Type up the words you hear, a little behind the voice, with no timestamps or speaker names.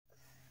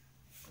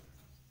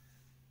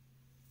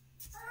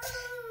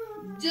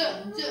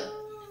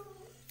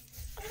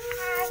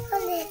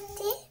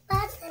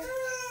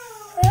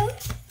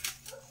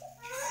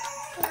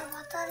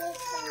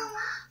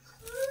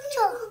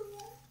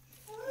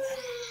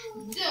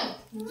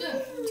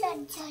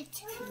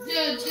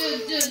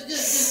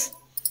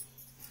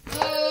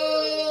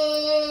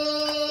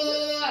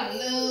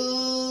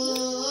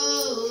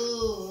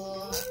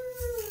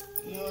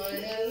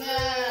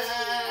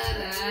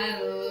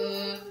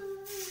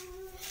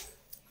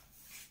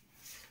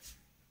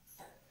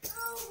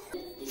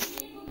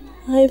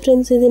Hi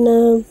friends, ఇది నా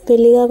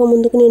పెళ్ళి కాక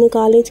ముందుకు నేను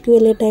కాలేజ్కి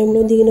వెళ్ళే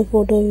టైంలో దిగిన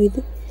ఫోటో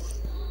ఇది.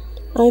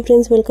 Hi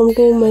friends, welcome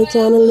to my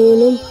channel.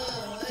 నేను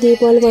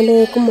దీపావళి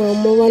పండుగకు మా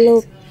అమ్మ వాళ్ళ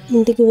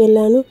ఇంటికి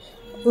వెళ్ళాను.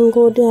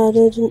 ఇంకోటి ఆ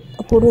రోజు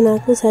అప్పుడు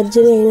నాకు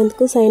సర్జరీ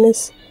అయినందుకు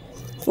సైనస్.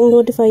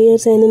 ఇంకోటి 5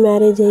 years అయింది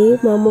మ్యారేజ్ అయ్యి.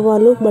 మా అమ్మ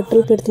వాళ్ళు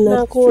బట్టలు పెడుతున్నారు.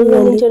 నాకు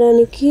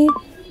ఉంచడానికి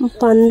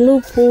పండ్లు,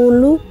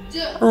 పూలు,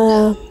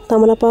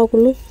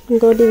 తమలపాకులు,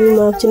 ఇంకోటి ఇవి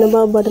మా చిన్న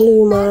బాబు బట్టలు,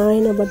 ఇవి మా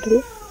ఆయన బట్టలు,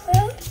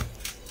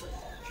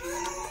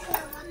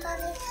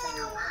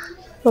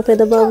 మా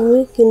పెద్ద బాబు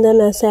కింద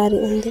నా శారీ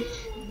ఉంది.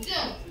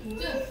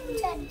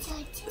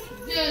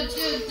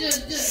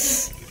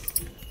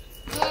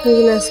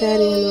 ఇది నా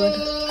శారీ అన్నమాట.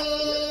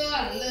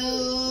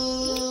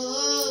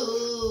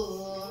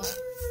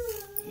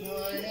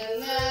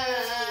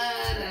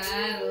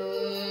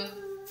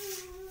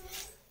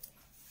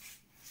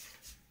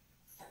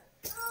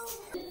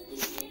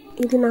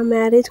 ఇది నా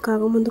మ్యారేజ్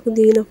కాకముందుకు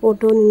దిగిన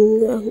ఫోటో.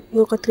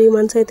 ఒక 3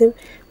 months అయితే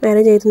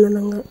మ్యారేజ్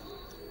అవుతుందనంగా.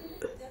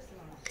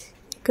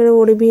 ఇక్కడ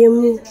ఒడి బియ్యం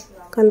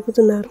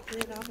కలుపుతున్నారు.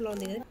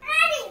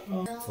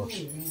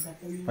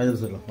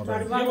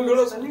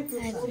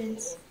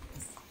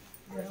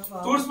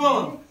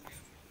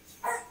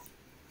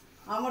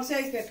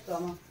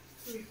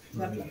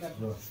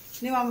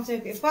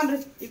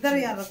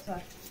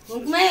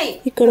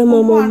 ఇక్కడ మా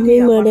మమ్మీ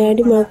మా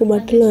డాడీ మాకు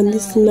బట్టలు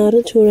అందిస్తున్నారు.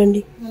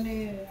 చూడండి.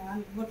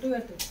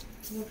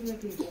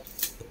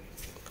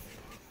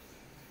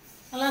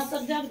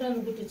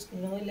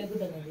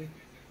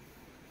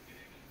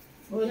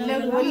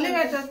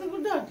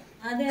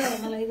 అదే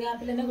మళ్ళీ ఇది ఆ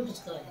పిల్లనే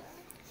కుట్టించుకోవాలి.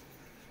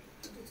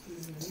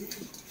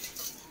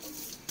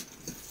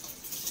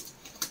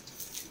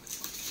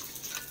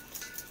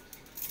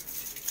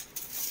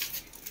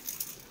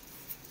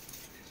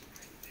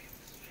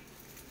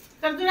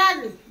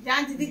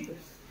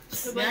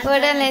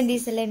 ఫోటోలు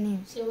తీసలే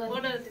నేను.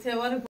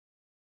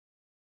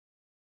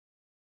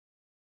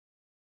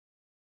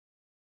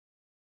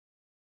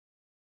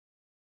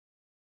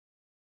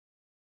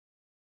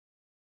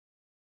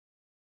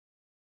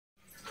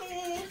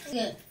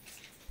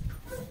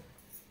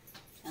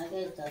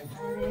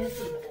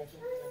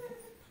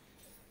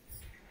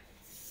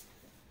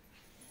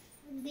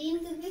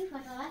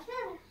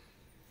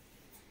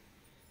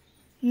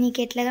 నీకు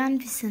ఎట్లాగా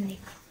అనిపిస్తుంది?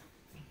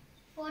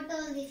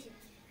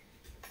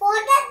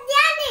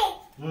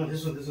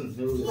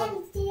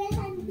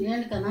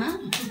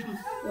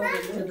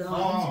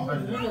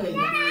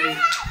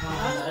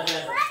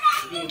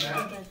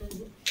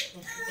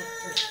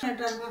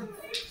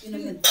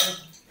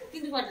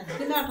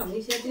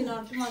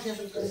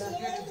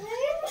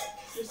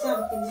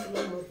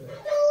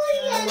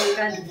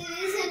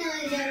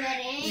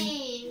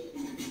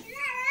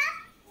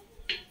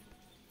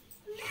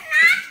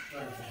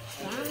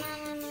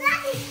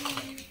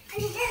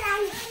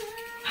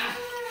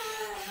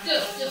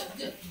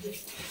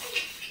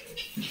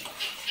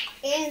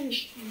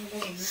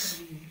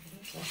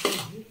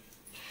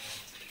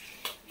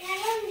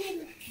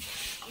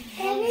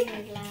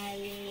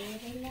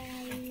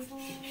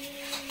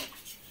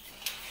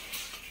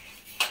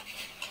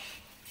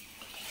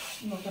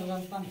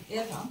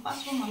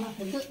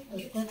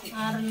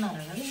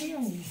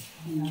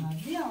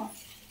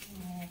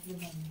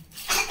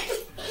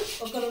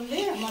 ఒకరుండి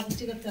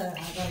మంచిగా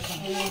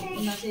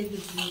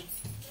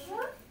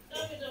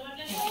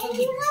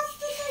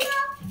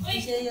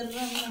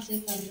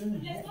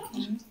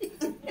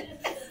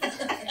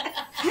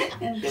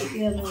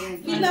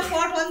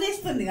ఫోటో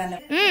అందిస్తుంది కానీ.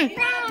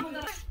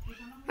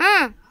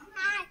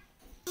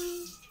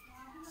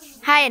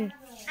 హాయ్.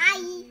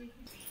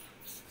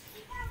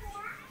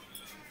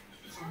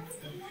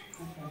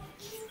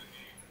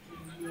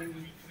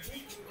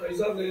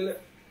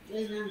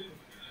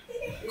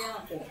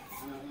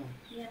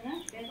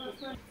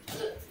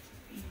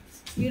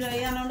 మీరు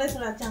అయ్యా ఉండే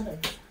సార్ వచ్చాను.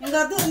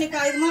 ఇంకొద్దు, నీకు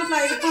 5 మూటలు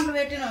 5 పంటలు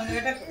పెట్టినావు.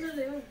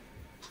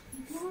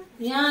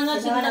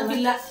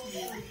 పిల్ల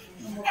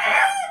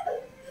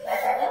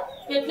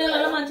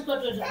పెట్టిన మంచి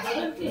పెట్టు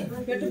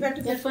పెట్టు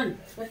పెట్టుకోండి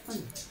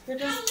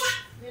పెట్టు.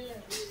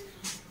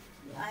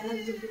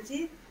 ఆయనకు చూపించి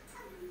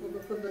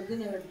ఒక్కొక్క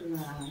బొద్దునే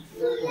పెట్టున్నా.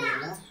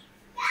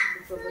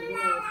 ఒక్కొక్క బొద్దునే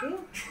పెట్టి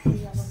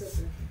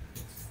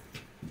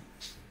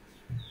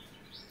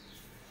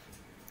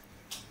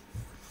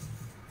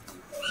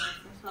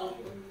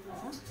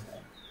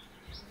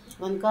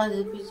వంకాయ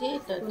చూపించి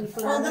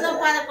పొద్దున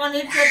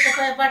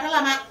 11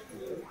 పట్టలమ్మా.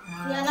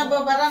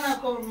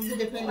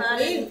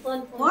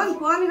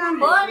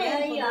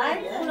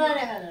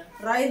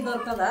 రైలు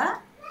దొరుకుతుందా?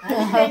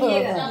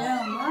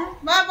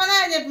 బాపనే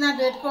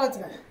చెప్పినట్టు పెట్టుకోవచ్చు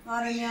కదా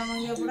మరి మీ అమ్మ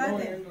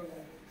ఎప్పుడైతే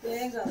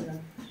ఏం కాదు కదా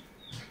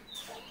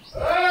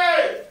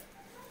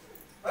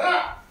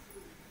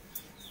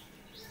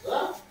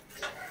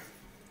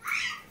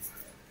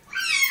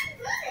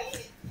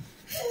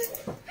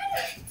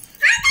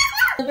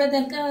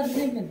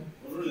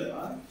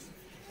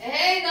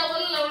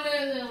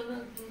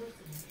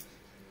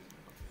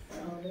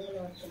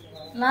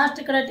లాస్ట్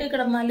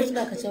ఇక్కడ మళ్ళీ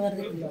దాకా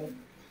చివరి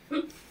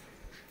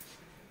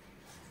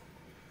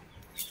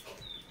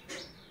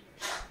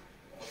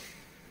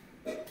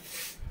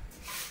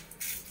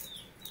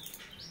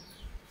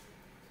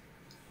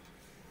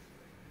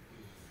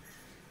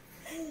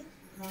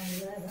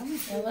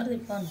ఎవరు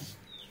తిప్పాను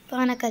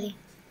పానకది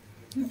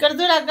ఇక్కడ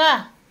చూడక్క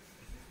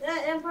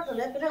ఏం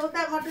పట్టలే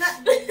పిల్లగా మట్టుగా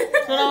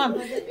చూడమని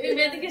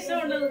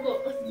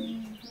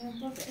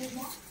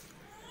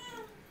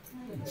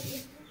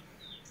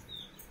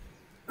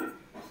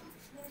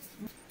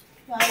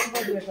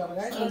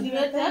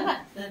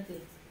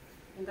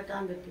ఇంకా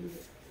టైం పెట్టింది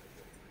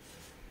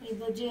ఈ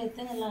బొజ్జి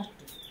అయితే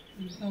లాస్ట్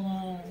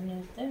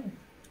అయితే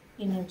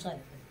ఈ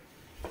నిమిషాలు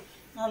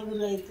నలుగురు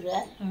రైతురా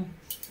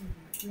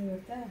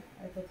నువ్వైతే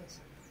అయిపోతుంది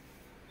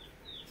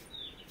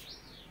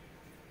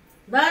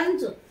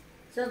బాధించు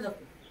చదువు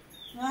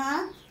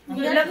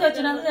ఇళ్ళకి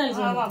వచ్చినాక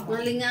తెలుసు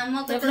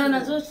ఎప్పుడైనా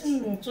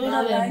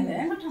చూడాలి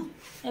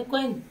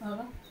ఎక్కువైంది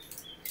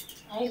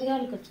 5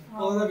 గంటలకు వచ్చింది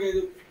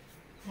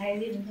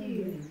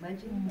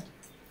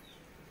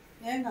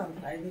ఏం కాదు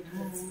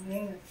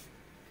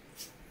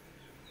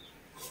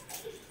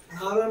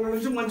 6:30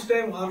 నుంచి మంచి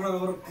టైం 6:30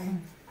 వరకు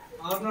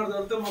 6:30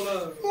 తర్వాత మళ్ళీ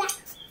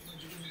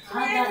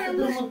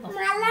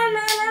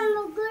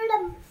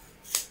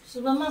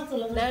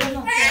శుభమస్తులు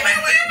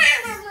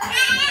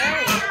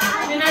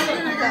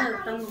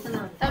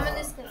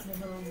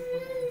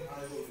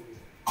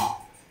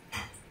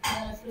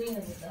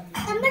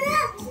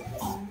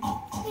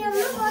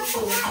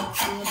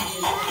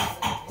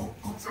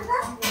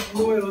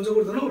రోజు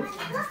కుడతాను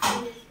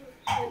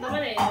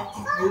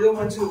ఏదో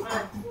మంచిది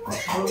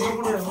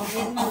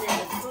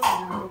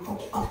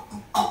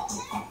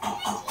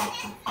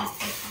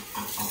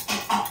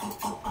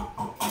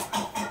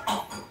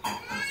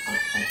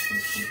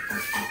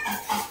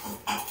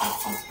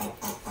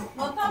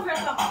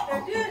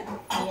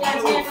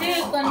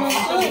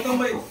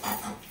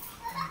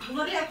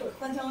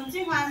కొంచెం ఉంచి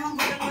మా అమ్మ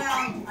బొట్లు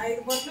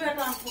 5 బొట్లు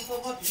పెట్టాను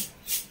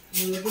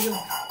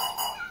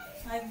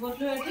 5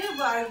 బొట్లు పెట్టి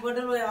 5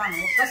 బొట్టలు పోయాను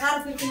ఒక్కసారి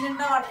ఫిఫ్టీన్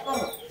నిండా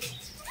పట్టుకోరు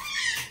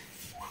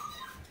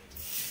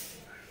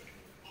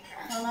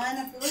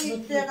ఆయనకు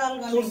ఇచ్చేకాలు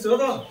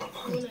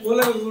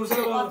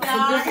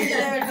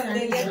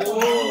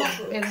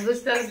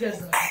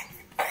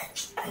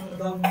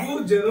డబ్బు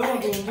జనం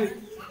ఉంది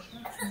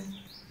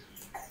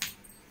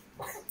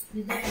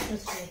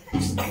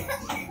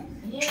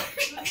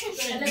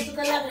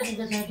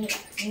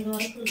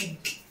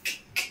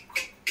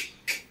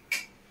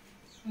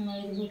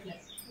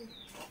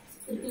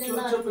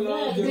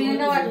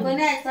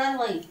పట్టుకొని 5 సార్లు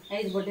పోయి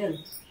 5 బొట్టలు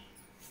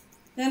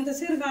ఎంత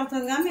సీరు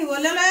కాడుతుంది కానీ నీ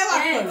ఒళ్ళలో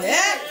పట్టుకోలే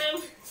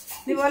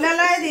నీ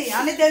ఒళ్ళలో ఇది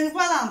అన్ని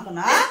తెగిపోదా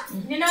అనుకున్నా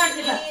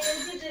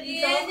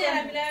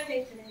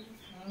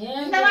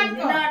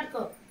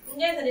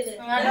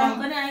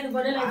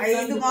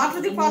ఐదు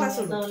మాటలు తిప్పాలి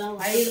అసలు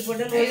 5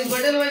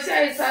 బొట్టలు వచ్చి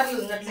 5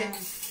 సార్లు అట్లే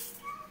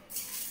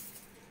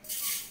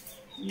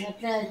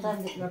 5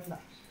 సార్లు అట్లా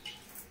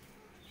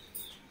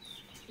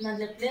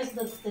దాంట్లో ప్లేస్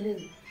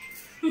దొరుకుతలేదు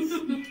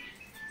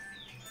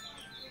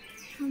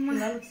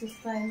పిల్లలకు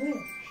చూస్తాయింది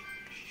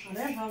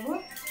అరే బాబు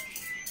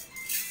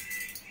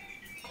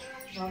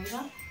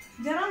బాబుగా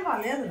జ్వరం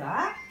బాగాలేదురా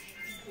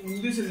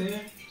ఉంది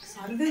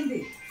సందింది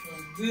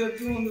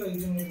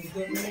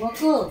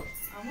మొక్కు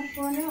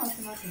అమ్ముకొని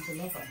వస్తున్నట్టు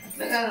లోపల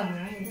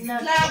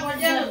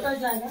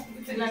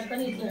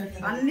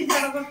అన్ని అన్ని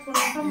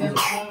జడగొట్టుకుంటాం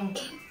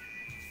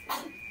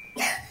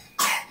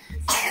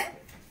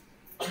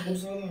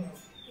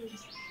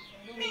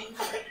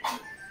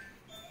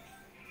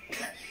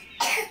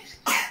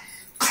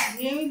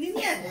ఏమి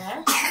తినేదా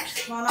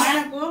మా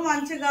నాయనకు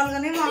మంచి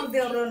కలగని మాకు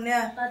దేవుడు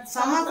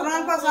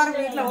సంవత్సరానికి ఒకసారి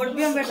ఇట్లా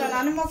ఒడిబియ్యం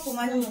పెట్టాలని మాకు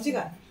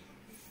మంచిగా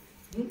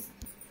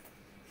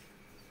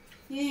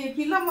ఈ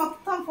పిల్ల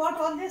మొత్తం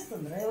ఫోటోలు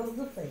తీస్తుంది ఎవరు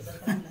చూస్తాయి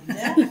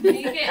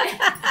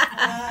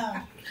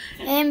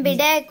ఏం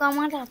బిడ్డ ఎక్కువ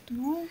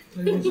మాట్లాడుతున్నావు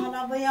మన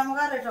అబ్బాయి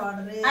అమ్మగారు ఎట్లా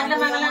వాడరు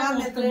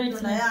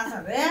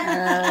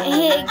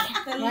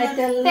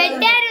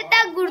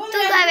పెట్టారు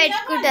గుర్తుగా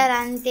పెట్టుకుంటారు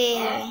అంతే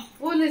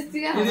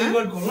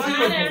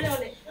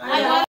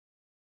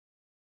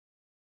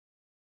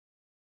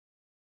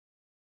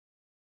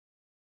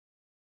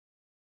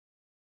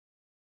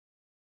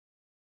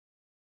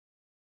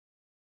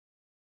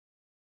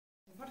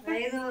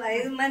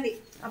ఐదు మంది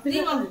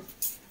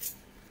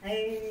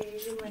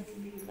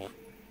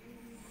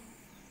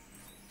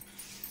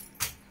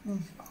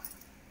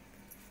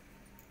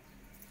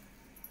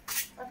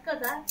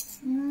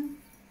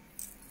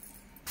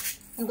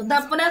ఇంక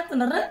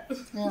దప్పనేస్తున్నారా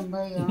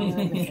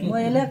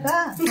పోయలేక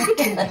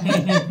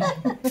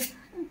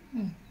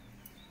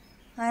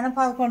ఆయన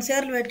 11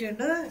 చీరలు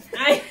పెట్టిండు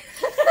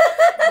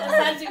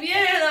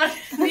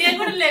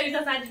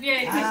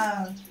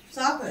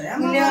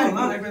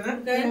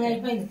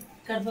అయిపోయింది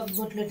కడప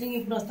బొట్లు పెట్టి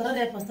ఇప్పుడు వస్తారా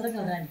రేపు వస్తారా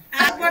కదా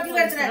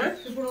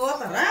ఇప్పుడు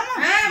పోతారా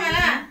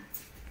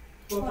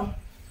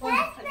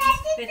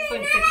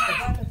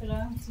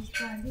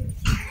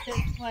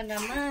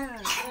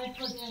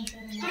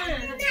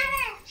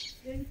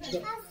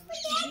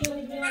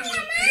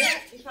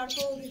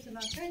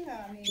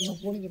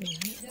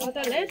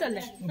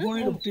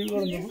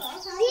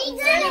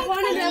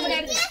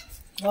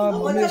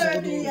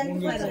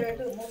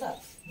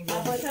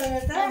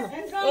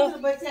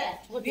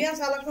బియ్యం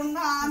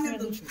చల్లకుండా ఆమె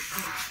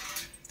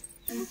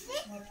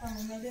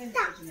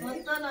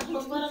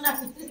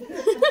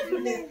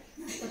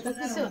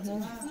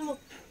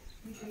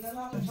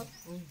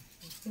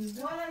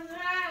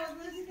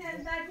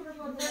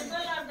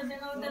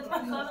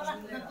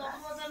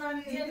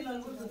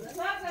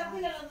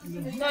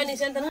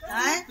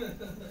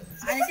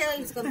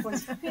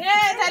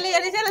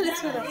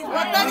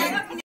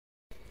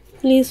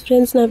ప్లీజ్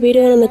ఫ్రెండ్స్ నా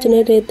వీడియో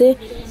నచ్చినట్లయితే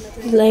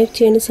లైక్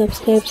చేయండి,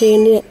 సబ్స్క్రైబ్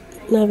చేయండి,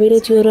 నా వీడియో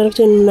చివరి వరకు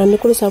చేయండి, నన్ను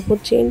కూడా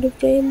సపోర్ట్ చేయండి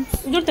ఫ్రెండ్స్.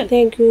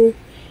 Thank you.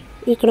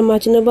 ఇక్కడ మా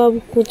చిన్న బాబు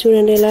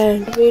కూర్చోండి ఎలా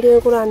వీడియో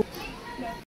కూడా